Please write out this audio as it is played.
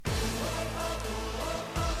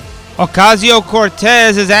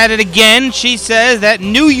Ocasio-Cortez is at it again. She says that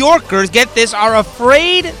New Yorkers, get this, are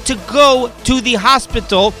afraid to go to the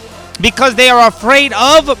hospital because they are afraid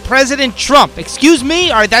of President Trump. Excuse me?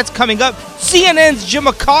 All right, that's coming up. CNN's Jim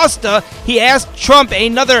Acosta, he asked Trump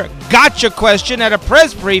another gotcha question at a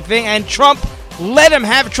press briefing, and Trump let him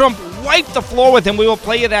have Trump wipe the floor with him. We will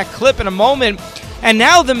play you that clip in a moment. And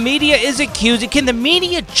now the media is accusing. Can the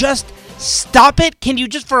media just stop it? Can you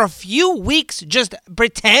just for a few weeks just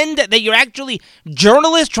pretend that you're actually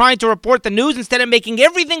journalists trying to report the news instead of making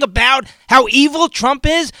everything about how evil Trump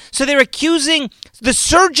is? So they're accusing the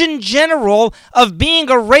Surgeon General of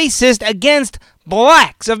being a racist against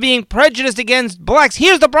blacks, of being prejudiced against blacks.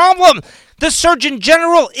 Here's the problem. The Surgeon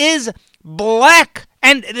General is black.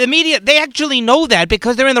 And the media, they actually know that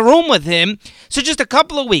because they're in the room with him. So just a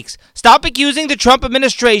couple of weeks. Stop accusing the Trump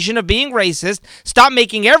administration of being racist. Stop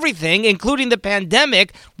making everything, including the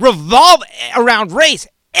pandemic, revolve around race.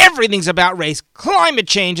 Everything's about race. Climate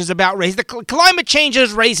change is about race. The climate change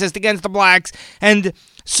is racist against the blacks, and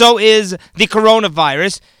so is the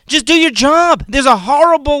coronavirus. Just do your job. There's a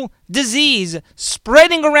horrible disease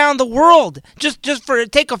spreading around the world. Just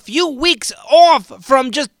take a few weeks off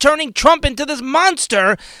from just turning Trump into this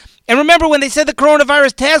monster. And remember when they said the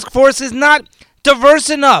coronavirus task force is not diverse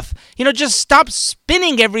enough. Just stop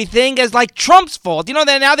spinning everything as like Trump's fault.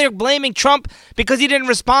 Now they're blaming Trump because he didn't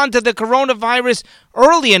respond to the coronavirus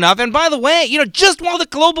early enough. And by the way, just while the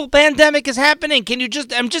global pandemic is happening, can you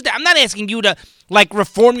I'm not asking you to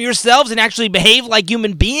reform yourselves and actually behave like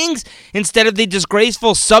human beings instead of the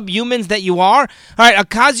disgraceful subhumans that you are. All right,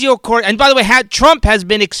 Ocasio-Cortez, and by the way, Trump has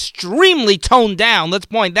been extremely toned down. Let's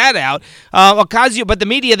point that out. But the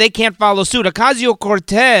media, they can't follow suit.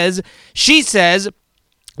 Ocasio-Cortez, she says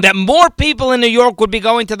that more people in New York would be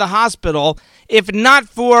going to the hospital if not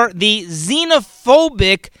for the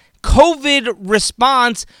xenophobic COVID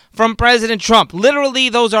response from President Trump. Literally,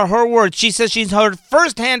 those are her words. She says she's heard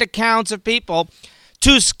firsthand accounts of people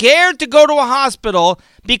too scared to go to a hospital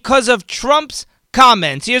because of Trump's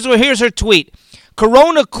comments. Here's her tweet.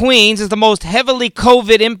 Corona Queens is the most heavily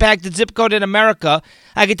COVID-impacted zip code in America.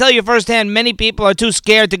 I can tell you firsthand, many people are too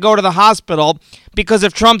scared to go to the hospital because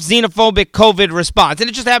of Trump's xenophobic COVID response. And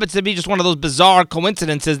it just happens to be just one of those bizarre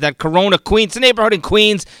coincidences that Corona Queens, it's a neighborhood in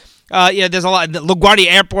Queens. There's a lot. The LaGuardia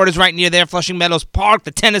Airport is right near there. Flushing Meadows Park,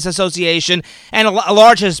 the Tennis Association, and a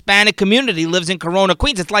large Hispanic community lives in Corona,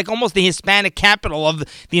 Queens. It's like almost the Hispanic capital of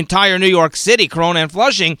the entire New York City, Corona and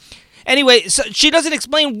Flushing. Anyway, so she doesn't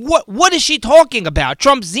explain what is she talking about.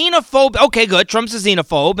 Trump's xenophobe. Okay, good. Trump's a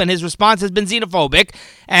xenophobe, and his response has been xenophobic,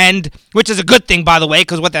 and which is a good thing, by the way,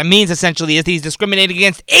 because what that means essentially is he's discriminating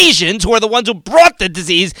against Asians, who are the ones who brought the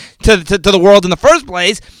disease to the world in the first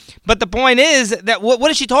place. But the point is that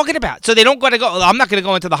what is she talking about? So they don't got to go, I'm not going to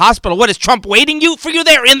go into the hospital. What, is Trump waiting for you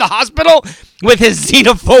there in the hospital with his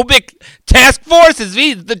xenophobic task force?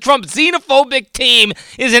 The Trump xenophobic team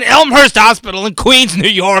is in Elmhurst Hospital in Queens, New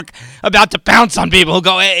York, about to pounce on people who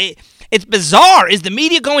go, hey. It's bizarre. Is the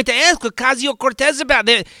media going to ask Ocasio-Cortez about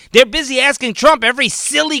it? They're busy asking Trump every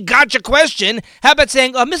silly gotcha question. How about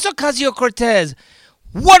saying, Ms. Ocasio-Cortez,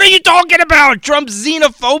 what are you talking about? Trump's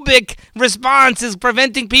xenophobic response is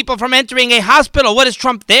preventing people from entering a hospital. What, is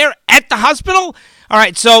Trump there at the hospital? All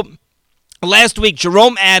right, so last week,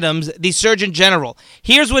 Jerome Adams, the Surgeon General,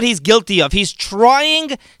 here's what he's guilty of. He's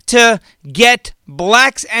trying to get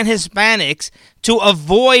blacks and Hispanics to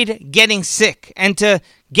avoid getting sick and to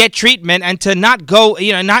get treatment and to not go,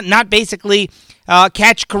 not basically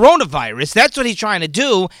catch coronavirus. That's what he's trying to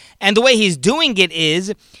do. And the way he's doing it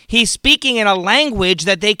is he's speaking in a language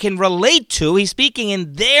that they can relate to. He's speaking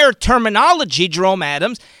in their terminology, Jerome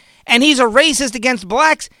Adams, and he's a racist against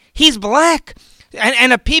blacks. He's black.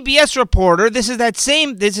 And a PBS reporter, this is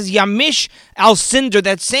Yamish Alcindor,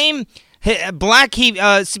 that same black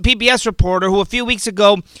PBS reporter who a few weeks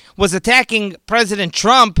ago was attacking President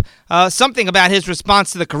Trump, something about his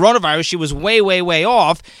response to the coronavirus. She was way, way, way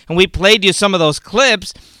off, and we played you some of those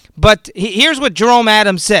clips. But here's what Jerome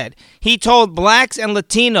Adams said. He told blacks and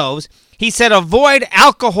Latinos, he said, avoid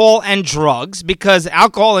alcohol and drugs, because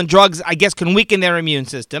alcohol and drugs, I guess, can weaken their immune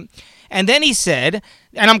system. And then he said,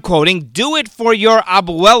 and I'm quoting, do it for your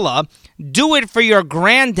abuela, do it for your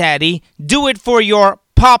granddaddy, do it for your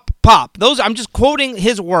pop. Those, I'm just quoting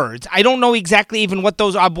his words. I don't know exactly even what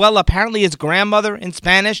those, abuela apparently is grandmother in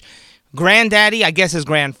Spanish. Granddaddy, I guess, is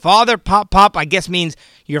grandfather. Pop, I guess, means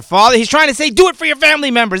your father. He's trying to say, do it for your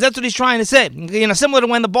family members. That's what he's trying to say. Similar to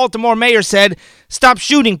when the Baltimore mayor said, stop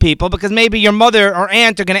shooting people because maybe your mother or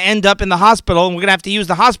aunt are going to end up in the hospital and we're going to have to use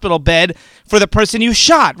the hospital bed for the person you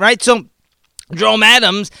shot, right? So Jerome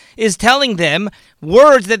Adams is telling them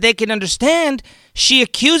words that they can understand. She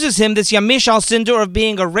accuses him, this Yamish Al-Sindur, of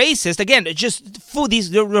being a racist. Again, it's just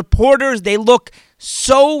these reporters, they look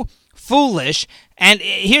so foolish. And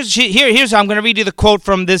here's how I'm going to read you the quote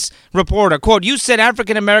from this reporter. Quote, "You said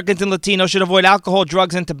African Americans and Latinos should avoid alcohol,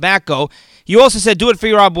 drugs, and tobacco. You also said do it for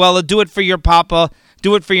your abuela, do it for your papa,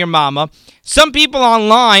 do it for your mama. Some people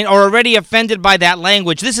online are already offended by that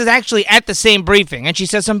language." This is actually at the same briefing. And she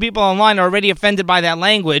says some people online are already offended by that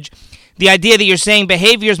language. The idea that you're saying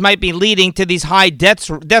behaviors might be leading to these high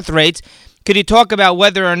death rates. Could you talk about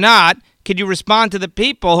whether or not, could you respond to the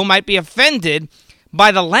people who might be offended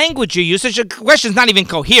by the language you use? Such a question's not even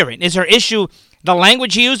coherent. Is her issue the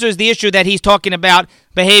language he used, or is the issue that he's talking about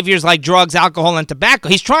behaviors like drugs, alcohol, and tobacco?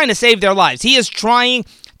 He's trying to save their lives. He is trying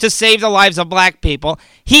to save the lives of black people.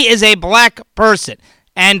 He is a black person.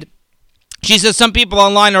 And she says some people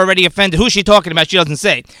online are already offended. Who's she talking about? She doesn't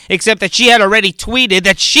say. Except that she had already tweeted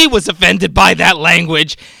that she was offended by that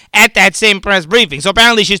language at that same press briefing. So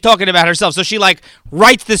apparently she's talking about herself. So she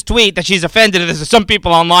writes this tweet that she's offended. And some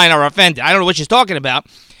people online are offended. I don't know what she's talking about.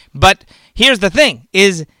 But here's the thing,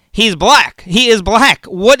 is he's black. He is black.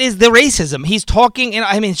 What is the racism? He's talking,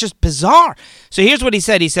 it's just bizarre. So here's what he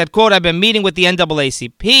said. He said, quote, "I've been meeting with the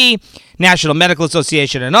NAACP, National Medical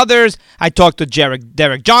Association, and others. I talked with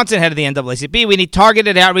Derek Johnson, head of the NAACP. We need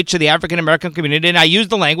targeted outreach to the African-American community, and I used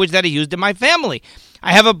the language that I used in my family.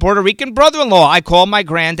 I have a Puerto Rican brother-in-law. I call my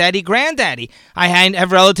granddaddy. I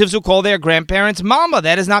have relatives who call their grandparents mama.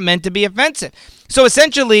 That is not meant to be offensive." So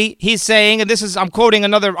essentially, he's saying, and I'm quoting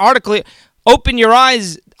another article, open your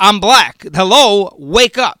eyes, I'm black. Hello,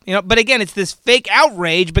 wake up. But again, it's this fake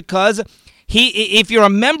outrage because if you're a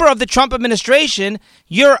member of the Trump administration,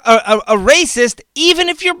 you're a racist, even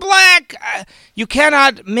if you're black. You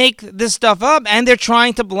cannot make this stuff up, and they're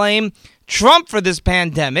trying to blame Trump for this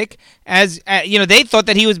pandemic, as they thought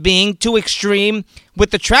that he was being too extreme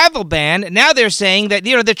with the travel ban. Now they're saying that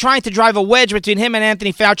they're trying to drive a wedge between him and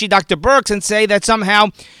Anthony Fauci, Dr. Birx, and say that somehow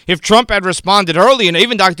if Trump had responded earlier, and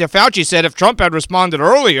even Dr. Fauci said if Trump had responded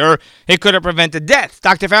earlier, it could have prevented death.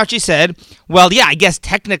 Dr. Fauci said, well, yeah, I guess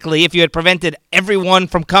technically if you had prevented everyone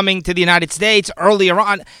from coming to the United States earlier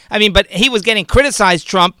on, but he was getting criticized,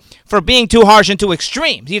 Trump, for being too harsh and too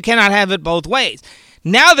extreme. You cannot have it both ways.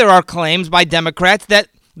 Now there are claims by Democrats that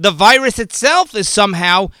the virus itself is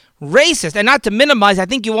somehow racist. And not to minimize, I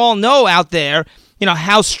think you all know out there,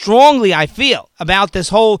 how strongly I feel about this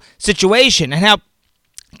whole situation and how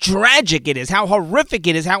tragic it is, how horrific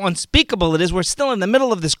it is, how unspeakable it is. We're still in the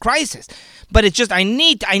middle of this crisis. But it's just I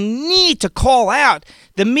need to call out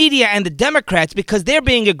the media and the Democrats because they're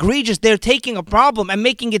being egregious. They're taking a problem and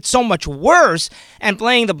making it so much worse and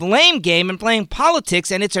playing the blame game and playing politics.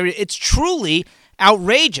 And it's truly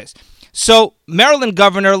outrageous. So Maryland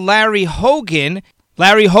Governor Larry Hogan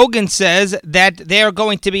says that they are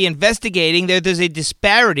going to be investigating. There's a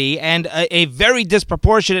disparity and a very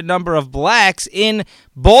disproportionate number of blacks in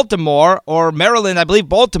Baltimore or Maryland, I believe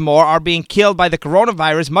Baltimore, are being killed by the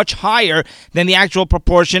coronavirus, much higher than the actual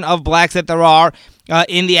proportion of blacks that there are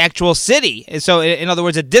in the actual city. So, in other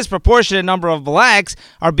words, a disproportionate number of blacks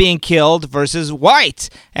are being killed versus whites.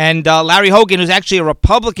 And Larry Hogan, who's actually a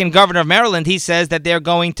Republican governor of Maryland, he says that they're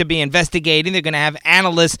going to be investigating. They're going to have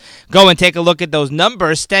analysts go and take a look at those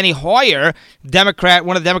numbers. Steny Hoyer,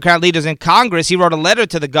 one of the Democrat leaders in Congress, he wrote a letter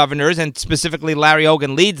to the governors, and specifically Larry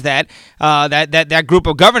Hogan leads that group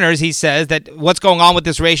of governors. He says that what's going on with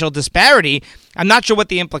this racial disparity, I'm not sure what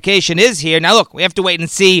the implication is here. Now, look, we have to wait and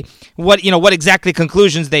see what exactly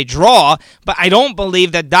conclusions they draw, but I don't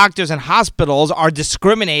believe that doctors and hospitals are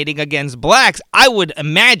discriminating against blacks. I would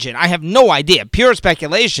imagine, I have no idea, pure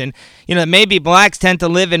speculation, maybe blacks tend to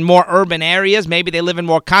live in more urban areas, maybe they live in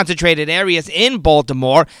more concentrated areas in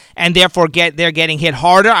Baltimore, and therefore they're getting hit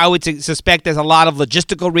harder. I would suspect there's a lot of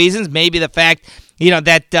logistical reasons, maybe the fact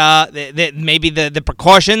that maybe the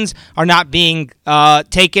precautions are not being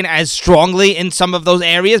taken as strongly in some of those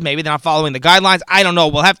areas. Maybe they're not following the guidelines. I don't know.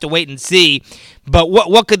 We'll have to wait and see. But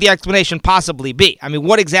what could the explanation possibly be?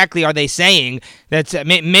 What exactly are they saying?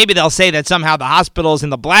 Maybe they'll say that somehow the hospitals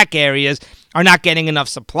in the black areas are not getting enough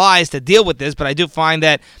supplies to deal with this, but I do find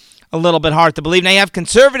that a little bit hard to believe. Now, you have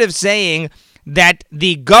conservatives saying that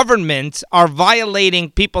the governments are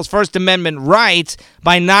violating people's First Amendment rights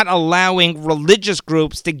by not allowing religious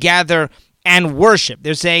groups to gather and worship.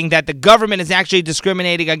 They're saying that the government is actually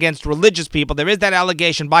discriminating against religious people. There is that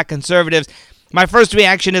allegation by conservatives. My first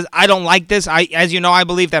reaction is I don't like this. As you know, I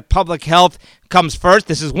believe that public health comes first.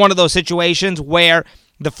 This is one of those situations where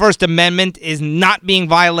the First Amendment is not being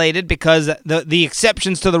violated because the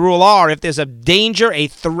exceptions to the rule are if there's a danger, a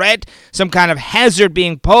threat, some kind of hazard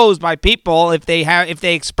being posed by people, if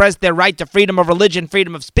they express their right to freedom of religion,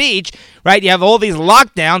 freedom of speech, right? You have all these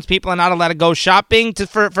lockdowns. People are not allowed to go shopping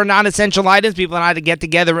for non-essential items. People are not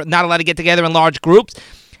allowed to get together in large groups.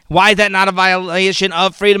 Why is that not a violation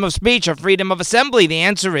of freedom of speech or freedom of assembly? The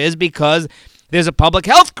answer is because there's a public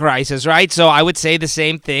health crisis, right? So I would say the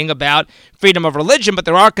same thing about freedom of religion, but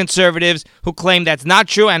there are conservatives who claim that's not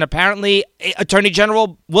true, and apparently Attorney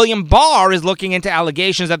General William Barr is looking into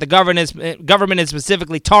allegations that the government is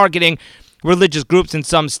specifically targeting religious groups in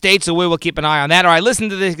some states, so we will keep an eye on that. All right, listen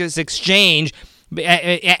to this exchange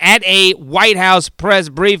at a White House press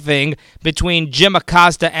briefing between Jim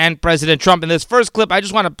Acosta and President Trump. In this first clip, I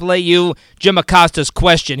just want to play you Jim Acosta's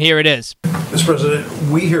question. Here it is. Mr.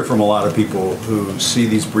 President, we hear from a lot of people who see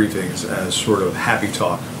these briefings as sort of happy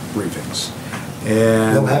talk briefings.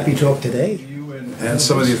 And no happy talk today. You and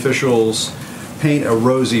some of the officials paint a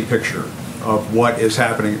rosy picture of what is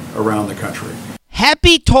happening around the country.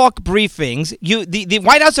 Happy talk briefings. The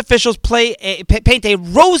White House officials paint a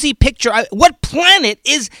rosy picture. What planet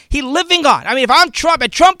is he living on? I mean, if I'm Trump,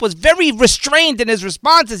 and Trump was very restrained in his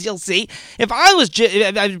responses, you'll see. If I was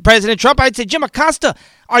President Trump, I'd say, Jim Acosta,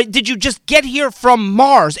 did you just get here from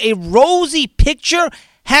Mars? A rosy picture?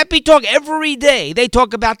 Happy talk every day. They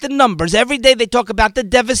talk about the numbers. Every day they talk about the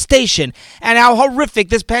devastation and how horrific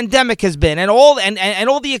this pandemic has been and all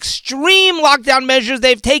the extreme lockdown measures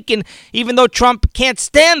they've taken, even though Trump can't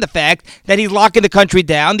stand the fact that he's locking the country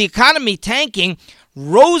down, the economy tanking.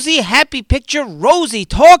 Rosy, happy picture, rosy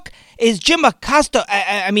talk is Jim Acosta.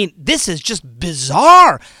 I mean, this is just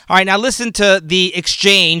bizarre. All right, now listen to the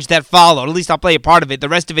exchange that followed. At least I'll play a part of it. The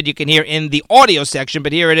rest of it you can hear in the audio section,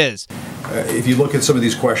 but here it is. If you look at some of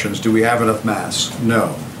these questions, do we have enough masks?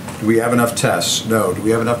 No. Do we have enough tests? No. Do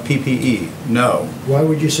we have enough PPE? No. Why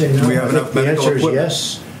would you say no? Do we have enough medical equipment? The answer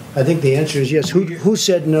is yes. I think the answer is yes. Who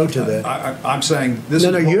said no to that? I'm saying this.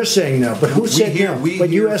 No, you're saying no. But who said no? But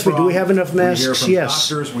you asked me, do we have enough masks? We hear from yes.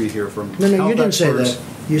 doctors. We hear from No, you didn't experts. say that.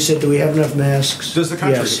 You said, do we have enough masks? Does the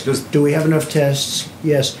country? Yes. Do we have enough tests?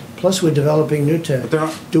 Yes. Plus, we're developing new tests.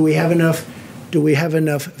 Do we have enough? Do we have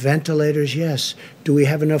enough ventilators? Yes. Do we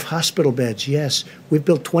have enough hospital beds? Yes. We've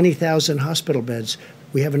built 20,000 hospital beds.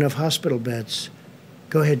 We have enough hospital beds.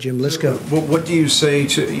 Go ahead, Jim. Let's go. Well, what do you say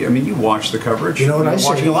to? I mean, you watch the coverage. You know what I say?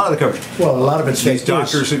 Watching a lot of the coverage. Well, a lot of it's fake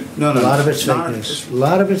news. No. A lot of it's fake news. A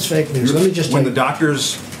lot of it's fake news. Let me just when the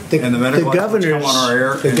doctors and the medical experts come on our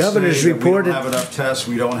air the governors reported we don't have enough tests.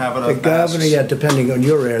 We don't have enough. The governor, yeah, depending on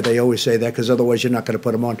your air, they always say that because otherwise you're not going to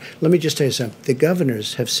put them on. Let me just tell you something. The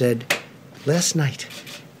governors have said last night.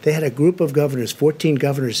 They had a group of governors, 14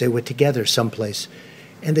 governors. They were together someplace.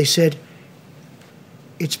 And they said,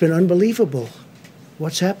 it's been unbelievable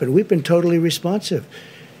what's happened. We've been totally responsive.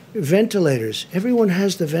 Ventilators. Everyone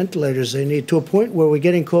has the ventilators they need to a point where we're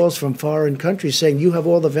getting calls from foreign countries saying, you have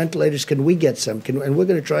all the ventilators, can we get some? And we're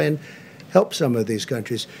going to try and help some of these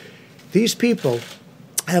countries. These people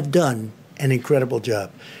have done an incredible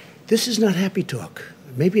job. This is not happy talk.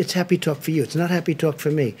 Maybe it's happy talk for you. It's not happy talk for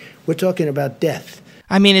me. We're talking about death.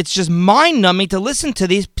 I mean, it's just mind-numbing to listen to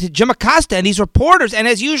Jim Acosta and these reporters. And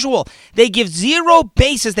as usual, they give zero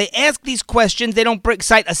basis. They ask these questions. They don't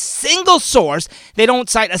cite a single source. They don't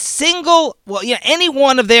cite a single, any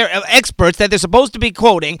one of their experts that they're supposed to be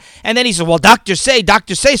quoting. And then he says, well, doctors say.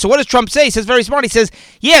 So what does Trump say? He says very smart. He says,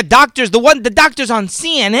 yeah, the doctors on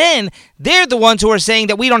CNN, they're the ones who are saying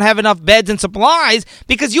that we don't have enough beds and supplies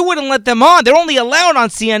because you wouldn't let them on. They're only allowed on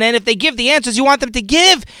CNN if they give the answers you want them to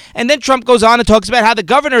give. And then Trump goes on and talks about how the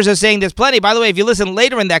governors are saying there's plenty. By the way, if you listen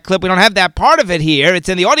later in that clip, we don't have that part of it here. It's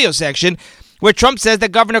in the audio section where Trump says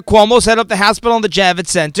that Governor Cuomo set up the hospital and the Javits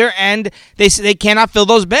Center and they cannot fill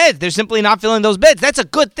those beds. They're simply not filling those beds. That's a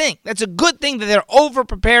good thing. That's a good thing that they're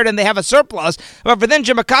over-prepared and they have a surplus. But for then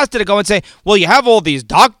Jim Acosta to go and say, well, you have all these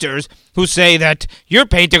doctors who say that you're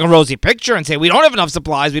painting a rosy picture and say we don't have enough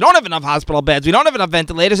supplies, we don't have enough hospital beds, we don't have enough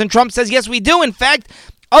ventilators. And Trump says, yes, we do. In fact,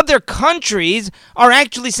 other countries are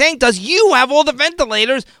actually saying to us, you have all the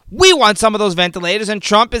ventilators. We want some of those ventilators. And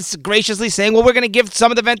Trump is graciously saying, well, we're going to give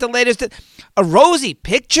some of the ventilators to a rosy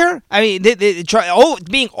picture. I mean,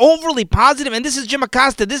 being overly positive. And this is Jim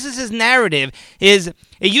Acosta. This is his narrative. It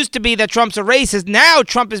used to be that Trump's a racist. Now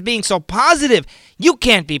Trump is being so positive. You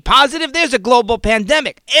can't be positive. There's a global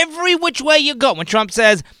pandemic. Every which way you go. When Trump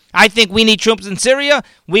says, I think we need troops in Syria,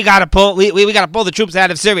 we got to pull the troops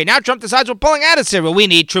out of Syria. Now Trump decides we're pulling out of Syria. We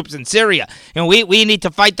need troops in Syria. And we need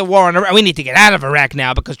to fight the war in Iraq. We need to get out of Iraq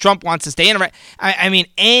now because Trump wants to stay in Iraq. I mean,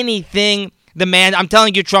 anything the man. I'm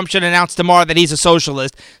telling you, Trump should announce tomorrow that he's a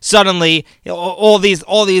socialist. Suddenly, all these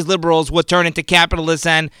liberals would turn into capitalists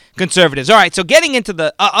and conservatives. All right, so getting into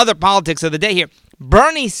the other politics of the day here,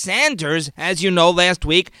 Bernie Sanders, as you know, last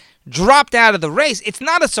week, dropped out of the race. It's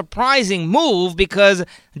not a surprising move because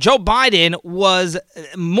Joe Biden was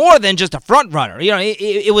more than just a front runner. You know,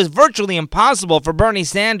 it was virtually impossible for Bernie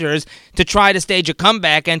Sanders to try to stage a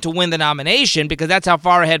comeback and to win the nomination because that's how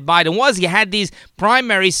far ahead Biden was. You had these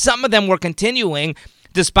primaries. Some of them were continuing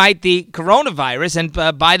despite the coronavirus, and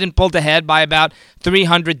Biden pulled ahead by about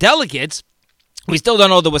 300 delegates. We still don't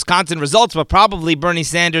know the Wisconsin results, but probably Bernie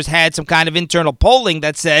Sanders had some kind of internal polling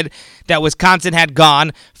that said that Wisconsin had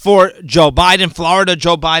gone for Joe Biden. Florida,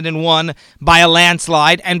 Joe Biden won by a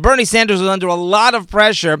landslide. And Bernie Sanders was under a lot of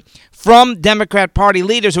pressure from Democrat Party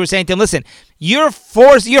leaders who were saying to him, listen, you're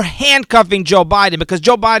handcuffing Joe Biden because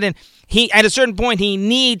Joe Biden, at a certain point, he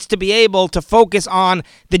needs to be able to focus on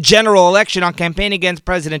the general election, on campaigning against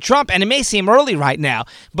President Trump. And it may seem early right now,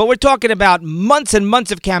 but we're talking about months and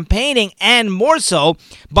months of campaigning. And more so,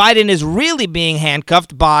 Biden is really being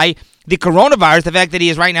handcuffed by the coronavirus, the fact that he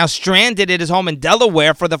is right now stranded at his home in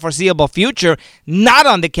Delaware for the foreseeable future, not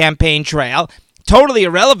on the campaign trail. Totally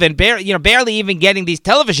irrelevant, barely even getting these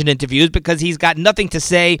television interviews because he's got nothing to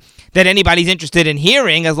say that anybody's interested in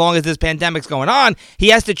hearing as long as this pandemic's going on. He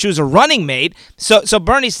has to choose a running mate. So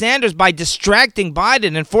Bernie Sanders, by distracting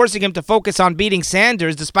Biden and forcing him to focus on beating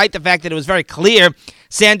Sanders, despite the fact that it was very clear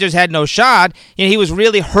Sanders had no shot, he was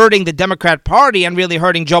really hurting the Democrat Party and really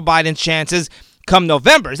hurting Joe Biden's chances come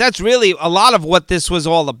November. That's really a lot of what this was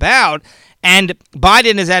all about. And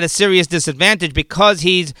Biden is at a serious disadvantage because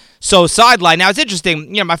he's so sidelined. Now, it's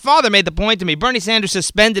interesting. My father made the point to me, Bernie Sanders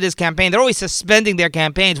suspended his campaign. They're always suspending their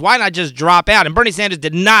campaigns. Why not just drop out? And Bernie Sanders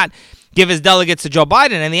did not give his delegates to Joe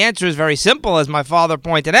Biden. And the answer is very simple, as my father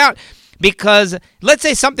pointed out, because let's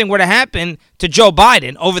say something were to happen to Joe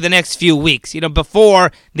Biden over the next few weeks,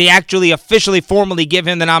 before they actually officially formally give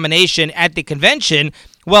him the nomination at the convention.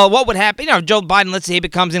 Well, what would happen? Joe Biden, let's say he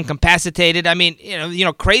becomes incapacitated. I mean,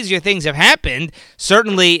 crazier things have happened.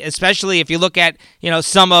 Certainly, especially if you look at,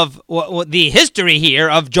 some of the history here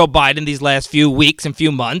of Joe Biden these last few weeks and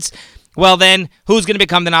few months. Well, then, who's going to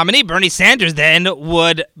become the nominee? Bernie Sanders then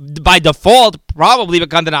would, by default, probably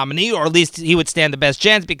become the nominee, or at least he would stand the best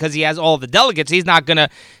chance because he has all the delegates. He's not going to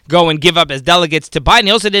go and give up his delegates to Biden.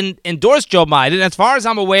 He also didn't endorse Joe Biden. As far as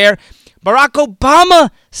I'm aware, Barack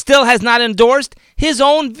Obama still has not endorsed his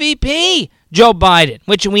own VP, Joe Biden,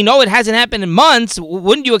 which we know it hasn't happened in months.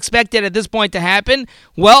 Wouldn't you expect it at this point to happen?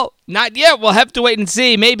 Well, not yet. We'll have to wait and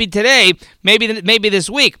see. Maybe today, maybe this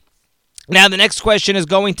week. Now, the next question is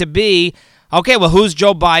going to be, okay, well, who's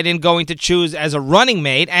Joe Biden going to choose as a running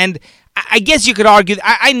mate? And I guess you could argue,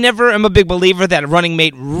 I never am a big believer that a running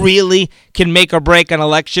mate really can make or break an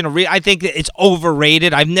election. I think that it's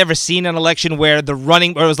overrated. I've never seen an election where it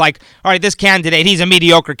was like, all right, this candidate, he's a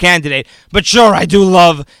mediocre candidate, but sure, I do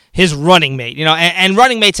love his running mate. And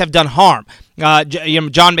running mates have done harm.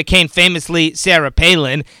 John McCain famously Sarah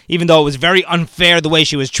Palin, even though it was very unfair the way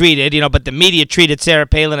she was treated, but the media treated Sarah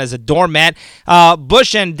Palin as a doormat.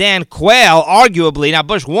 Bush and Dan Quayle, arguably, now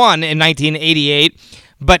Bush won in 1988,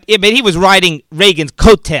 but he was riding Reagan's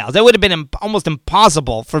coattails. That would have been almost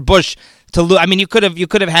impossible for Bush to lose. I mean, you could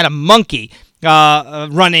have had a monkey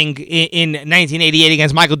running in 1988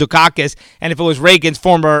 against Michael Dukakis, and if it was Reagan's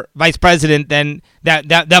former vice president, then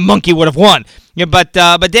that monkey would have won. But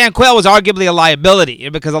Dan Quayle was arguably a liability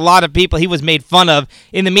because a lot of people he was made fun of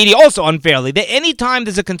in the media also unfairly. Anytime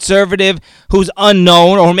there's a conservative who's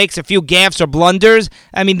unknown or who makes a few gaffes or blunders,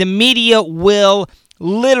 I mean, the media will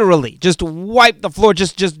literally just wipe the floor,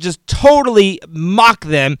 just totally mock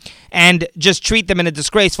them and just treat them in a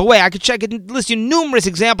disgraceful way. I could list you numerous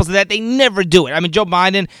examples of that. They never do it. I mean, Joe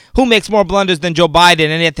Biden, who makes more blunders than Joe Biden,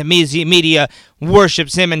 and yet the media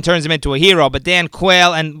worships him and turns him into a hero. But Dan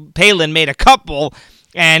Quayle and Palin made a couple,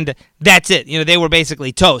 and that's it. They were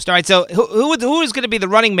basically toast. All right, so who is going to be the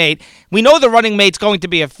running mate? We know the running mate's going to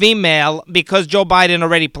be a female because Joe Biden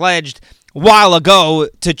already pledged while ago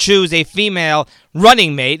to choose a female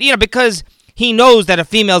running mate, because he knows that a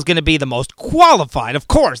female is going to be the most qualified. Of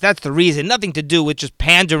course, that's the reason. Nothing to do with just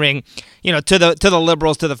pandering, to the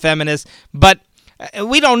liberals, to the feminists. But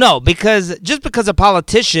we don't know because a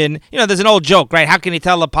politician, there's an old joke, right? How can you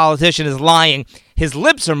tell a politician is lying? His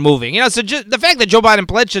lips are moving. So just the fact that Joe Biden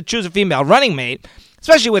pledged to choose a female running mate,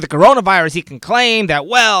 especially with the coronavirus, he can claim that,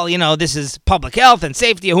 this is public health and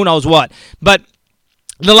safety, who knows what. But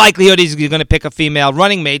the likelihood is he's going to pick a female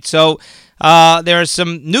running mate. So there are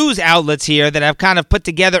some news outlets here that have kind of put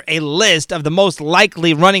together a list of the most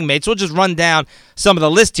likely running mates. We'll just run down some of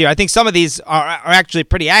the list here. I think some of these are actually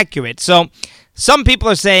pretty accurate. So some people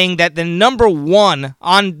are saying that the number one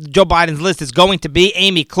on Joe Biden's list is going to be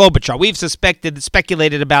Amy Klobuchar. We've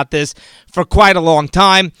speculated about this for quite a long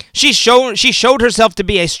time. She showed herself to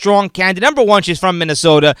be a strong candidate. Number one, she's from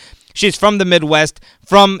Minnesota. She's from the Midwest,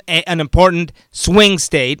 from an important swing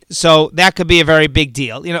state, so that could be a very big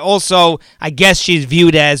deal. Also, I guess she's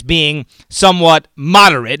viewed as being somewhat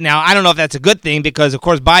moderate. Now, I don't know if that's a good thing because, of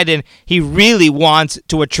course, Biden, he really wants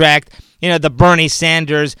to attract the Bernie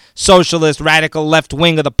Sanders socialist radical left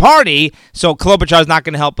wing of the party. So Klobuchar is not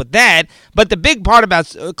going to help with that. But the big part about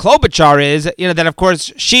Klobuchar is, that of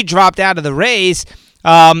course she dropped out of the race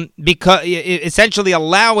because essentially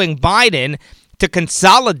allowing Biden to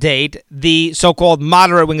consolidate the so-called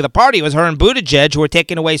moderate wing of the party. It was her and Buttigieg who were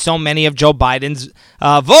taking away so many of Joe Biden's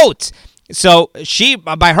votes. So she,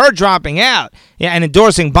 by her dropping out and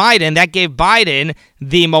endorsing Biden, that gave Biden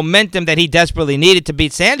the momentum that he desperately needed to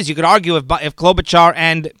beat Sanders. You could argue if Klobuchar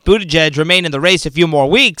and Buttigieg remain in the race a few more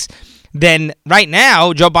weeks, then right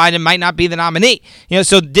now Joe Biden might not be the nominee.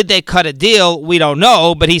 So did they cut a deal? We don't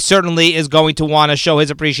know, but he certainly is going to want to show his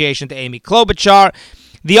appreciation to Amy Klobuchar.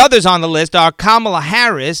 The others on the list are Kamala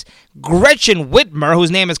Harris, Gretchen Whitmer,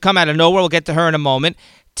 whose name has come out of nowhere. We'll get to her in a moment.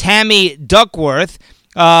 Tammy Duckworth.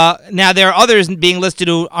 Now, there are others being listed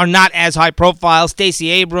who are not as high profile.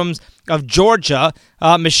 Stacey Abrams of Georgia,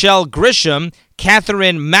 Michelle Grisham,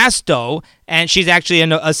 Catherine Masto, and she's actually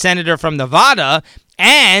a senator from Nevada,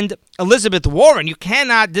 and Elizabeth Warren. You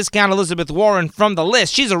cannot discount Elizabeth Warren from the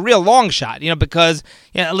list. She's a real long shot, because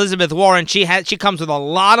Elizabeth Warren, she comes with a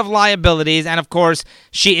lot of liabilities, and of course,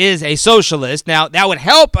 she is a socialist. Now, that would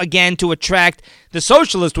help, again, to attract the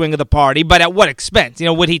socialist wing of the party, but at what expense?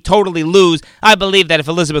 Would he totally lose? I believe that if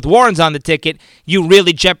Elizabeth Warren's on the ticket, you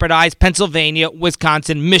really jeopardize Pennsylvania,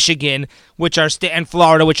 Wisconsin, Michigan, and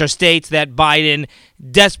Florida, which are states that Biden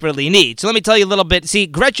desperately needs. So let me tell you a little bit. See,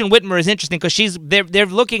 Gretchen Whitmer is interesting because they're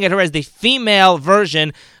looking at her as the female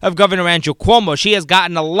version of Governor Andrew Cuomo. She has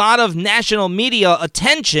gotten a lot of national media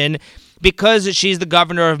attention because she's the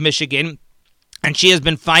governor of Michigan. And she has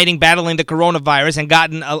been battling the coronavirus and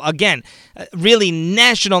gotten, again, really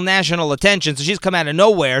national attention. So she's come out of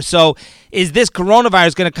nowhere. So is this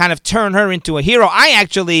coronavirus going to kind of turn her into a hero? I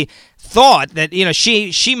actually thought that,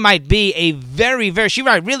 she might be she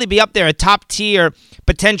might really be up there, a top tier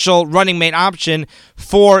potential running mate option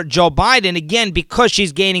for Joe Biden, again, because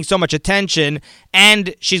she's gaining so much attention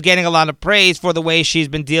and she's getting a lot of praise for the way she's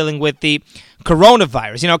been dealing with the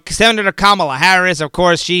coronavirus. Senator Kamala Harris, of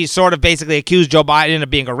course, she sort of basically accused Joe Biden of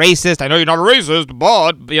being a racist. I know you're not a racist,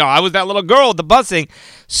 but, I was that little girl with the busing.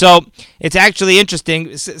 So it's actually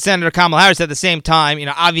interesting. Senator Kamala Harris at the same time,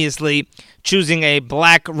 obviously choosing a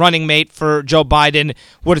black running mate for Joe Biden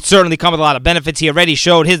would certainly come with a lot of benefits. He already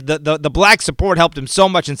showed the black support helped him so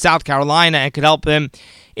much in South Carolina and could help him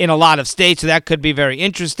in a lot of states, so that could be very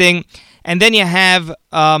interesting. And then you have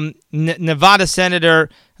Nevada Senator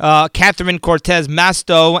Catherine Cortez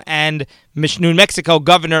Masto and New Mexico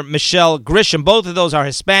Governor Michelle Grisham. Both of those are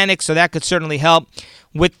Hispanic, so that could certainly help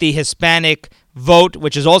with the Hispanic vote,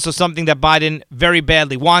 which is also something that Biden very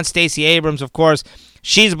badly wants. Stacey Abrams, of course,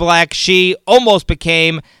 she's black. She almost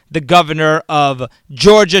became the governor of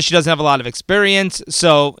Georgia. She doesn't have a lot of experience,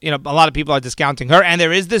 so a lot of people are discounting her. And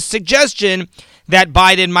there is this suggestion that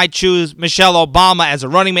Biden might choose Michelle Obama as a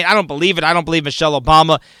running mate. I don't believe it. I don't believe Michelle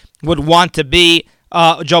Obama would want to be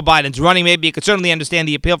Joe Biden's running mate. But you could certainly understand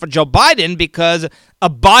the appeal for Joe Biden because a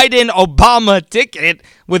Biden-Obama ticket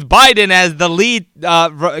with Biden as the lead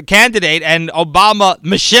candidate and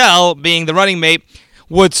Michelle being the running mate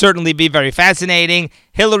would certainly be very fascinating.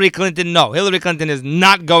 Hillary Clinton, no. Hillary Clinton is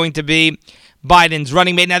not going to be Biden's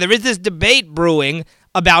running mate. Now, there is this debate brewing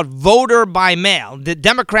about voter by mail. The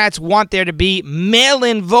Democrats want there to be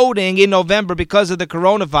mail-in voting in November because of the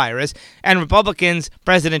coronavirus. And Republicans,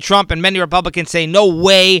 President Trump and many Republicans say, no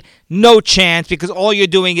way, no chance, because all you're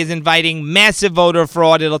doing is inviting massive voter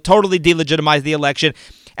fraud. It'll totally delegitimize the election.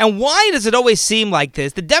 And why does it always seem like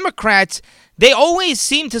this? The Democrats, they always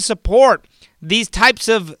seem to support these types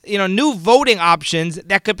of, new voting options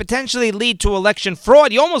that could potentially lead to election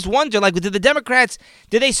fraud. You almost wonder, did the Democrats,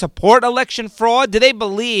 do they support election fraud? Do they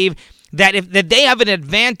believe that that they have an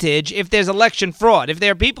advantage if there's election fraud? If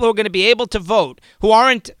there are people who are going to be able to vote, who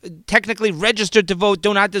aren't technically registered to vote,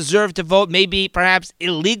 do not deserve to vote, maybe perhaps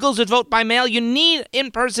illegals would vote by mail, you need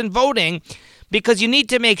in-person voting because you need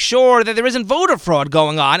to make sure that there isn't voter fraud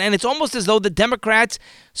going on. And it's almost as though the Democrats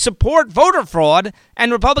support voter fraud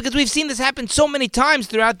and Republicans. We've seen this happen so many times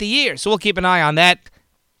throughout the year. So we'll keep an eye on that.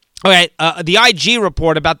 All right, the IG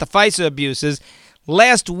report about the FISA abuses.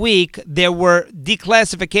 Last week, there were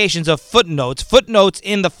declassifications of footnotes. Footnotes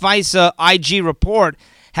in the FISA IG report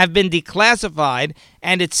have been declassified,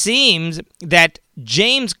 and it seems that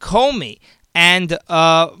James Comey and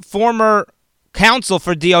former counsel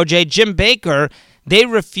for DOJ, Jim Baker, they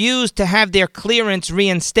refused to have their clearance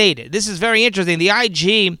reinstated. This is very interesting. The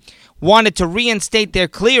IG wanted to reinstate their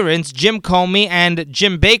clearance, Jim Comey and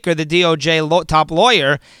Jim Baker, the DOJ top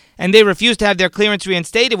lawyer, and they refused to have their clearance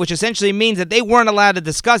reinstated, which essentially means that they weren't allowed to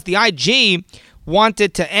discuss. The IG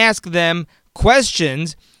wanted to ask them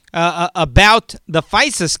questions about the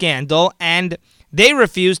FISA scandal, and they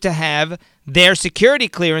refused to have their security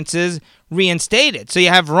clearances reinstated. So you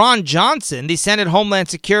have Ron Johnson, the Senate Homeland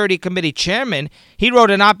Security Committee chairman. He wrote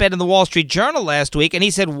an op-ed in the Wall Street Journal last week, and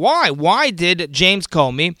he said, why did James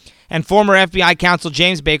Comey and former FBI counsel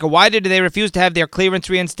James Baker, why did they refuse to have their clearance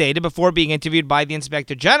reinstated before being interviewed by the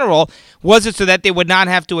Inspector General? Was it so that they would not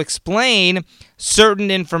have to explain certain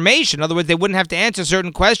information? In other words, they wouldn't have to answer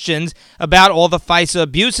certain questions about all the FISA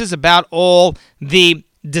abuses, about all the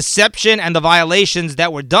deception and the violations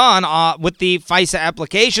that were done with the FISA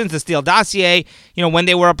applications, the Steele dossier, when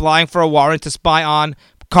they were applying for a warrant to spy on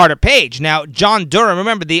Carter Page. Now, John Durham,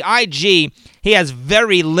 remember, the IG, he has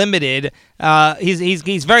very limited,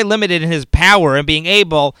 he's very limited in his power in being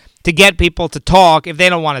able to get people to talk if they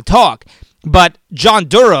don't want to talk. But John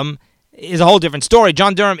Durham is a whole different story.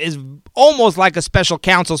 John Durham is almost like a special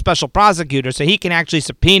counsel, special prosecutor, so he can actually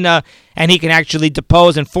subpoena and he can actually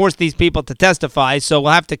depose and force these people to testify. So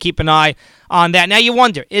we'll have to keep an eye on that. Now you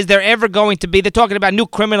wonder, is there ever going to be, they're talking about new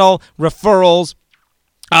criminal referrals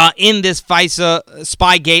in this FISA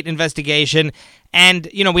Spygate investigation. And,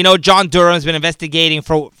 we know John Durham has been investigating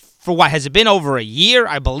for what, has it been over a year,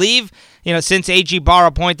 I believe, since AG Barr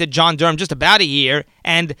appointed John Durham, just about a year.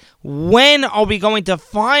 And when are we going to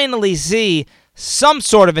finally see some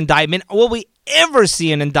sort of indictment? Will we ever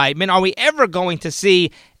see an indictment? Are we ever going to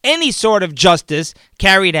see any sort of justice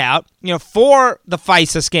carried out, for the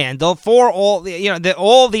FISA scandal, for all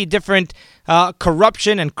the different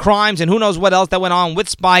corruption and crimes and who knows what else that went on with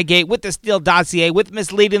Spygate, with the Steele dossier, with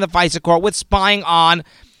misleading the FISA court, with spying on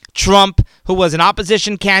Trump, who was an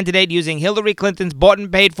opposition candidate using Hillary Clinton's bought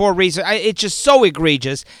and paid for research. It's just so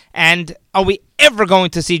egregious. And are we ever going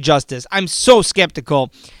to see justice? I'm so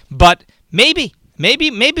skeptical, but maybe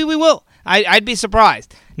we will. I'd be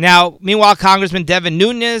surprised. Now, meanwhile, Congressman Devin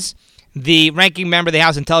Nunes, the ranking member of the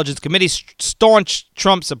House Intelligence Committee, staunch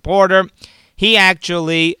Trump supporter, he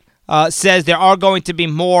actually says there are going to be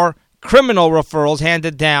more criminal referrals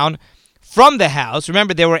handed down from the House.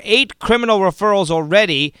 Remember, there were 8 criminal referrals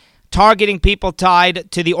already targeting people tied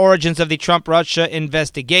to the origins of the Trump-Russia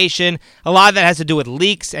investigation. A lot of that has to do with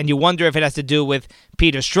leaks, and you wonder if it has to do with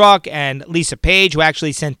Peter Strzok and Lisa Page, who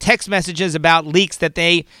actually sent text messages about leaks that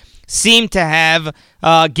they seem to have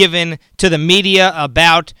given to the media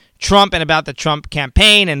about Trump and about the Trump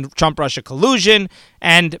campaign and Trump-Russia collusion.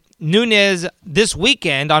 And Nunes, this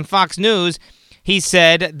weekend on Fox News, he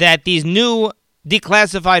said that these new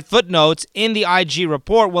declassified footnotes in the IG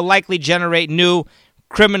report will likely generate new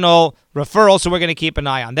criminal referrals, so we're going to keep an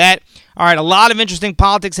eye on that. All right, a lot of interesting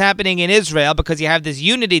politics happening in Israel because you have this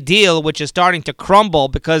unity deal which is starting to crumble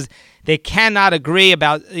because they cannot agree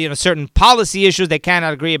about certain policy issues. They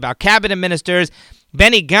cannot agree about cabinet ministers.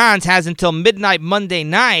 Benny Gantz has until midnight Monday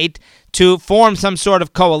night to form some sort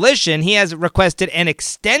of coalition. He has requested an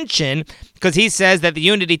extension because he says that the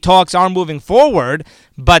unity talks are moving forward,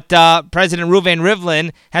 but President Reuven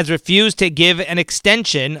Rivlin has refused to give an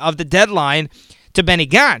extension of the deadline to Benny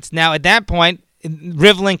Gantz. Now, at that point,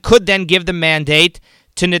 Rivlin could then give the mandate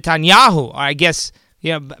to Netanyahu, or I guess,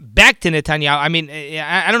 back to Netanyahu. I mean,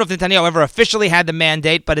 I don't know if Netanyahu ever officially had the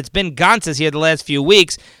mandate, but it's been Gantz's here the last few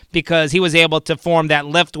weeks because he was able to form that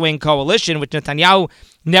left-wing coalition, which Netanyahu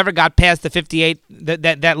never got past the 58,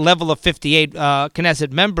 that level of 58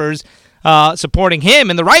 Knesset members supporting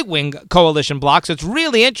him in the right-wing coalition bloc. So it's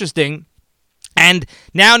really interesting. And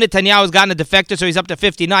now Netanyahu has gotten a defector, so he's up to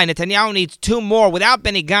 59. Netanyahu needs 2 more. Without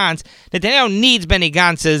Benny Gantz, Netanyahu needs Benny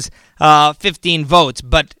Gantz's 15 votes.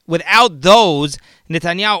 But without those,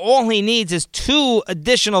 Netanyahu, all he needs is 2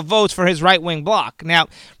 additional votes for his right-wing bloc. Now,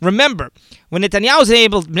 remember, what Netanyahu's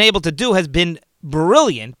been able to do has been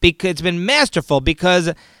brilliant, because it's been masterful,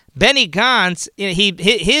 because Benny Gantz,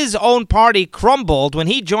 his own party crumbled when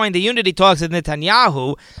he joined the unity talks with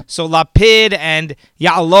Netanyahu. So Lapid and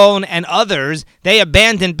Ya'alon and others, they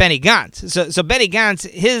abandoned Benny Gantz. So Benny Gantz,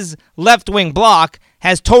 his left-wing bloc,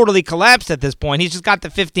 has totally collapsed at this point. He's just got the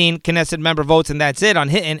 15 Knesset member votes, and that's it on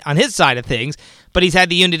his side of things. But he's had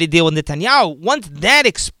the unity deal with Netanyahu. Once that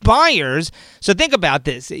expires, so think about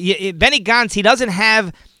this. Benny Gantz, he doesn't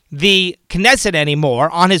have the Knesset anymore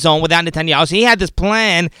on his own without Netanyahu. So he had this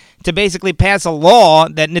plan to basically pass a law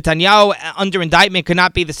that Netanyahu, under indictment, could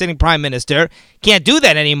not be the sitting prime minister. Can't do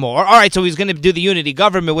that anymore. All right, so he's going to do the unity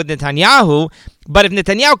government with Netanyahu. But if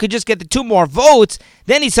Netanyahu could just get the 2 more votes,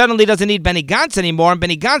 then he suddenly doesn't need Benny Gantz anymore, and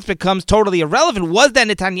Benny Gantz becomes totally irrelevant. Was that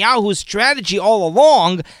Netanyahu's strategy all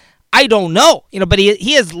along? I don't know, but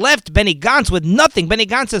he has left Benny Gantz with nothing. Benny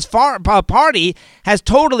Gantz's party has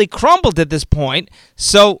totally crumbled at this point.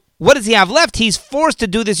 So what does he have left? He's forced to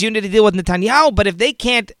do this unity deal with Netanyahu. But if they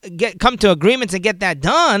can't come to agreements and get that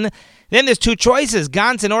done, then there's 2 choices.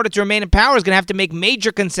 Gantz, in order to remain in power, is going to have to make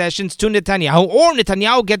major concessions to Netanyahu, or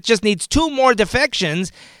Netanyahu just needs 2 more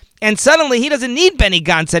defections. And suddenly he doesn't need Benny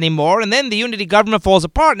Gantz anymore, and then the unity government falls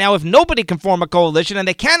apart. Now, if nobody can form a coalition and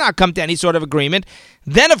they cannot come to any sort of agreement,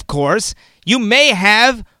 then, of course, you may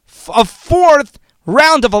have a 4th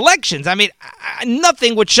round of elections. I mean,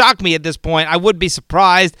 nothing would shock me at this point. I would be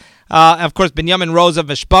surprised. Of course, Benjamin Rose of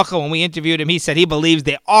Mishpacha, when we interviewed him, he said he believes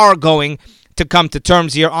they are going to come to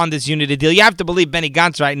terms here on this unity deal. You have to believe Benny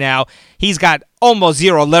Gantz right now. He's got almost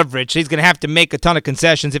zero leverage. He's going to have to make a ton of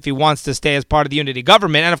concessions if he wants to stay as part of the unity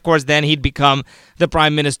government. And, of course, then he'd become the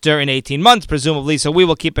prime minister in 18 months, presumably. So we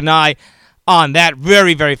will keep an eye on that.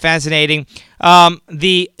 Very, very fascinating.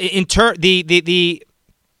 The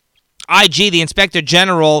IG, the Inspector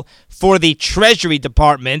General for the Treasury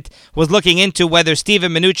Department, was looking into whether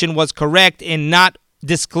Steven Mnuchin was correct in not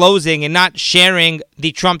disclosing and not sharing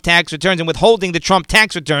the Trump tax returns and withholding the Trump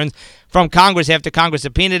tax returns from Congress after Congress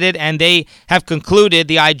subpoenaed it. And they have concluded,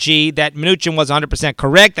 the IG, that Mnuchin was 100%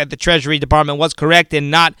 correct, that the Treasury Department was correct in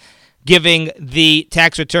not giving the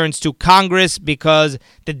tax returns to Congress because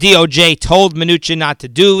the DOJ told Mnuchin not to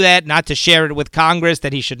do that, not to share it with Congress,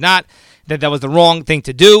 that he should not, that was the wrong thing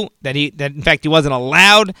to do, that in fact he wasn't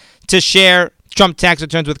allowed to share Trump tax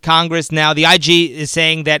returns with Congress. Now, the IG is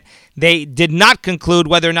saying that they did not conclude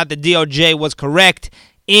whether or not the DOJ was correct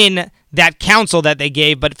in that counsel that they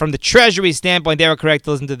gave, but from the Treasury standpoint, they were correct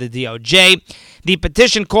to listen to the DOJ. The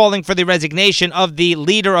petition calling for the resignation of the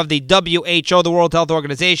leader of the WHO, the World Health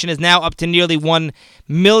Organization, is now up to nearly 1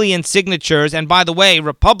 million signatures. And by the way,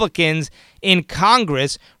 Republicans in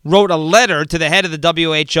Congress wrote a letter to the head of the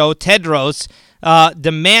WHO, Tedros,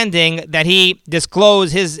 demanding that he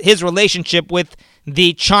disclose his relationship with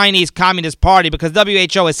the Chinese Communist Party, because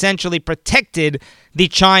WHO essentially protected the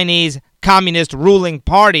Chinese Communist ruling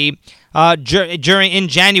party in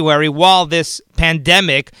January while this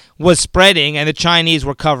pandemic was spreading and the Chinese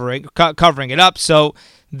were covering it up. So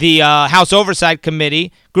the House Oversight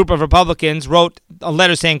Committee, group of Republicans, wrote a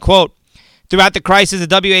letter saying, quote, "Throughout the crisis,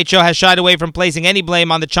 the WHO has shied away from placing any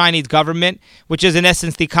blame on the Chinese government, which is in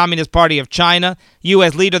essence the Communist Party of China.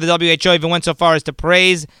 U.S. leader of the WHO even went so far as to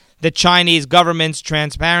praise the Chinese government's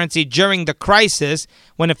transparency during the crisis,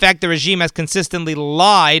 when in fact the regime has consistently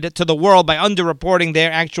lied to the world by underreporting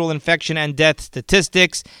their actual infection and death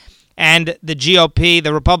statistics." And the GOP,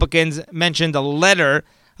 the Republicans, mentioned a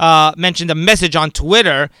message on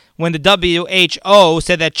Twitter when the WHO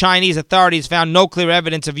said that Chinese authorities found no clear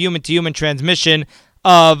evidence of human-to-human transmission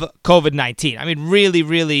of COVID-19. I mean, really,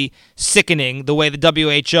 really sickening the way the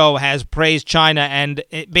WHO has praised China and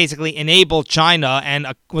it basically enabled China and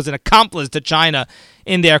was an accomplice to China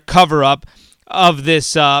in their cover-up of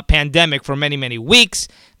this pandemic for many, many weeks.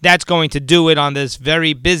 That's going to do it on this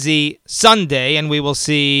very busy Sunday, and we will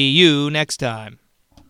see you next time.